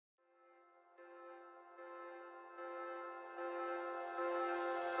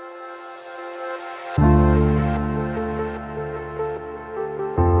Everybody,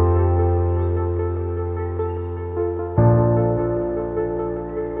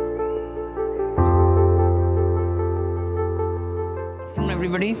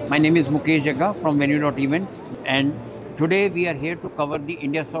 my name is Mukesh Jagga from Venue.Events, and today we are here to cover the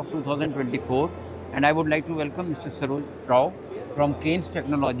IndiaSoft 2024, and I would like to welcome Mr. Sajerao from Kaynes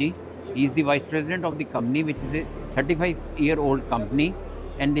Technology. He is the Vice President of the company, which is a 35-year-old company,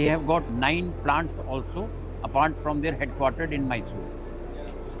 and they have got 9 plants also, apart from their headquartered in Mysore.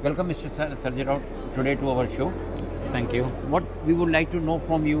 Welcome Mr. Sajerao today to our show. Thank you. What we would like to know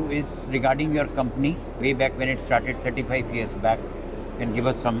from you is regarding your company, way back when it started 35 years back. Can give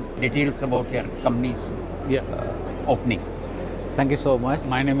us some details about your company's opening. Thank you so much.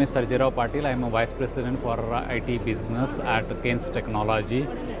 My name is Sajerao Patil. I am a Vice President for IT business at Kaynes Technology.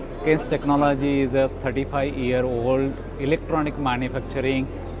 Kaynes Technology is a 35-year-old electronic manufacturing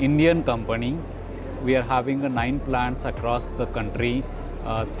Indian company. We are having 9 plants across the country,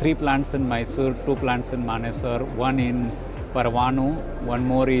 3 plants in Mysore, 2 plants in Manesar, 1 in Parvanu, 1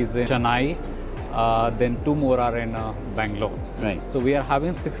 more is in Chennai. Then 2 more are in Bangalore. Right. So we are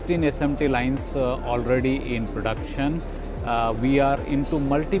having 16 SMT lines already in production. We are into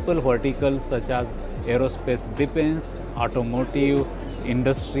multiple verticals such as aerospace, defense, automotive,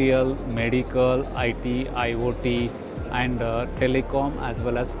 industrial, medical, IT, IoT, and telecom, as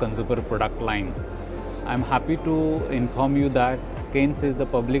well as consumer product line. I'm happy to inform you that Kaynes is the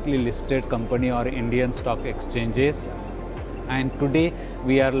publicly listed company or Indian stock exchanges. And today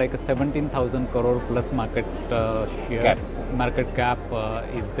we are like a 17,000 crore plus market share. Market cap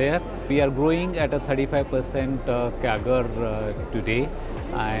is there. We are growing at a 35% CAGR today,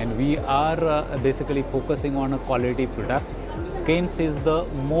 and we are basically focusing on a quality product. Kaynes is the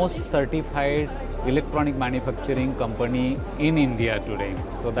most certified electronic manufacturing company in India today.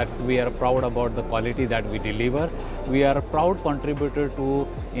 So we are proud about the quality that we deliver. We are a proud contributor to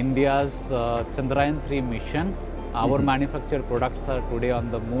India's Chandrayaan-3 mission. Our manufactured products are today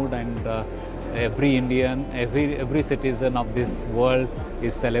on the moon, and every Indian, every citizen of this world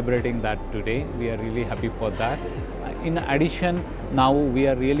is celebrating that today. We are really happy for that. In addition, now we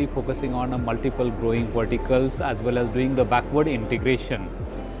are really focusing on multiple growing verticals as well as doing the backward integration.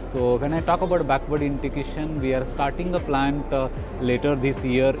 So when I talk about backward integration, we are starting a plant later this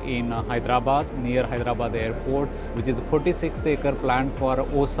year in Hyderabad, near Hyderabad airport, which is a 46-acre plant for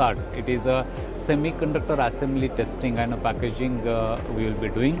OSAT. It is a semiconductor assembly testing and packaging we will be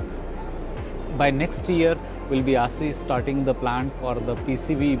doing. By next year, we'll be actually starting the plant for the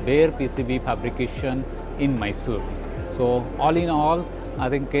PCB, bare PCB fabrication in Mysore. So all in all, I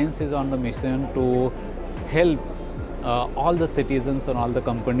think Kaynes is on the mission to help all the citizens and all the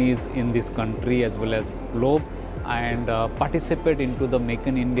companies in this country as well as globe, and participate into the Make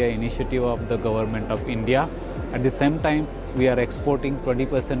in India initiative of the government of India. At the same time, we are exporting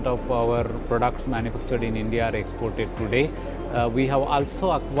 20% of our products manufactured in India are exported today. We have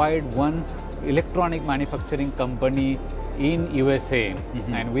also acquired 1 electronic manufacturing company in USA,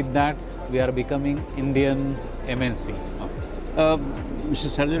 and with that we are becoming Indian MNC. Mr.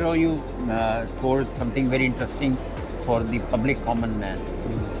 Sajerao, you told something very interesting for the public common man.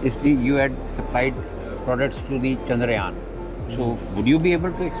 You had supplied products to the Chandrayaan. So would you be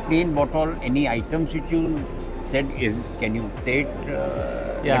able to explain what all any items which you said is? Can you say it?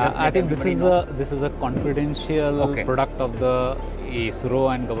 Yeah, I think this is a confidential product of the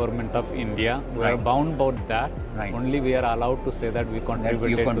ISRO and government of India. We are bound about that. Only we are allowed to say that we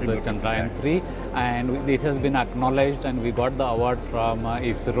contributed to the Chandrayaan-3, and it has been acknowledged, and we got the award from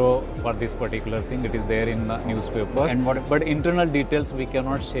ISRO for this particular thing. It is there in the newspapers. But internal details we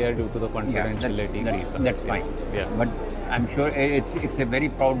cannot share due to the confidentiality reasons. That's fine. Yeah. But I'm sure it's a very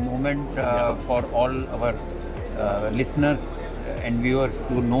proud moment for all our listeners and viewers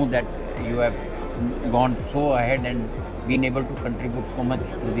to know that you have gone so ahead and been able to contribute so much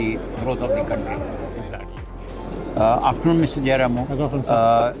to the growth of the country. Exactly. Afternoon, Mr. Jayaramu.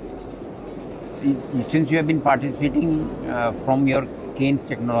 Since you have been participating from your Kaynes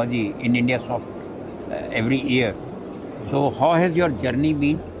Technology in IndiaSoft every year, so how has your journey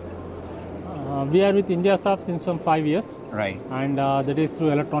been? We are with IndiaSoft since some 5 years. Right. And that is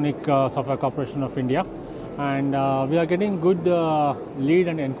through Electronic Software Corporation of India. And we are getting good lead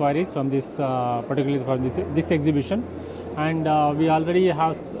and inquiries from this, particularly for this exhibition. And we already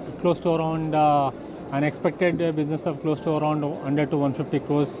have close to around an expected business of close to around 100 to 150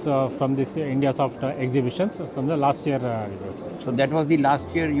 crores from this IndiaSoft exhibitions from the last year. So that was the last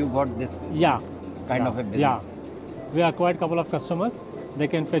year you got this kind of a business? Yeah. We acquired a couple of customers, they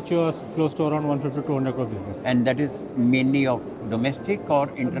can fetch you close to around 150 to 200 crore business. And that is mainly of domestic or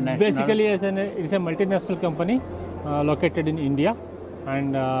international? Basically, it's a multinational company located in India,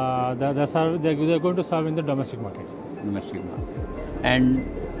 and they're going to serve in the domestic markets. Domestic market. And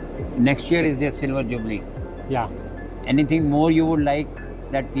next year is their silver jubilee. Yeah. Anything more you would like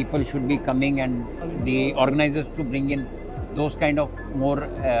that people should be coming and the organizers to bring in those kind of more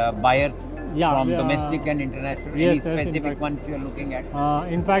buyers from domestic and international? Yes, any specific ones you are looking at?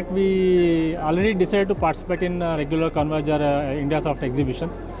 In fact, we already decided to participate in regular Converge or India Soft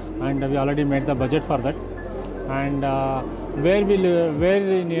exhibitions, and we already made the budget for that. And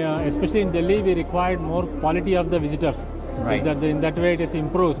especially in Delhi, we required more quality of the visitors. Right. In that way, it is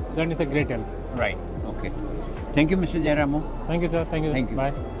improves. Then it's a great help. Right. Okay. Thank you, Mr. Jairamo. Thank you, sir. Thank you. Thank you.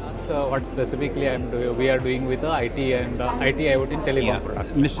 Bye. What specifically we are doing with the IT and IT IoT and Telecom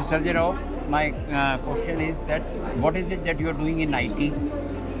product. Mr. Sajerao, my question is that what is it that you are doing in IT?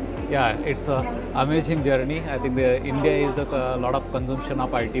 Yeah, it's an amazing journey. I think India is a lot of consumption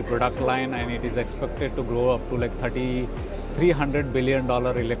of IT product line, and it is expected to grow up to like $300 billion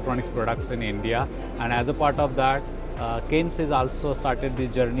electronics products in India. And as a part of that, Kaynes has also started this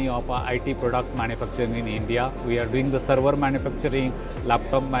journey of IT product manufacturing in India. We are doing the server manufacturing,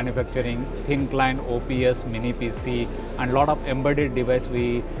 laptop manufacturing, thin client, OPS, mini PC, and a lot of embedded device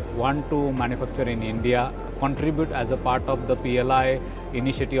we want to manufacture in India, contribute as a part of the PLI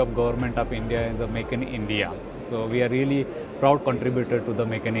initiative of Government of India in the Make in India. So we are really proud contributor to the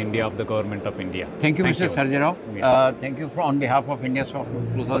Make in India of the Government of India. Thank you, Mr. Sajerao. Thank you on behalf of India Soft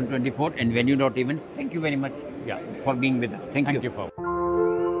 2024 and Venue.Events. Thank you very much for being with us. Thank you. Thank you.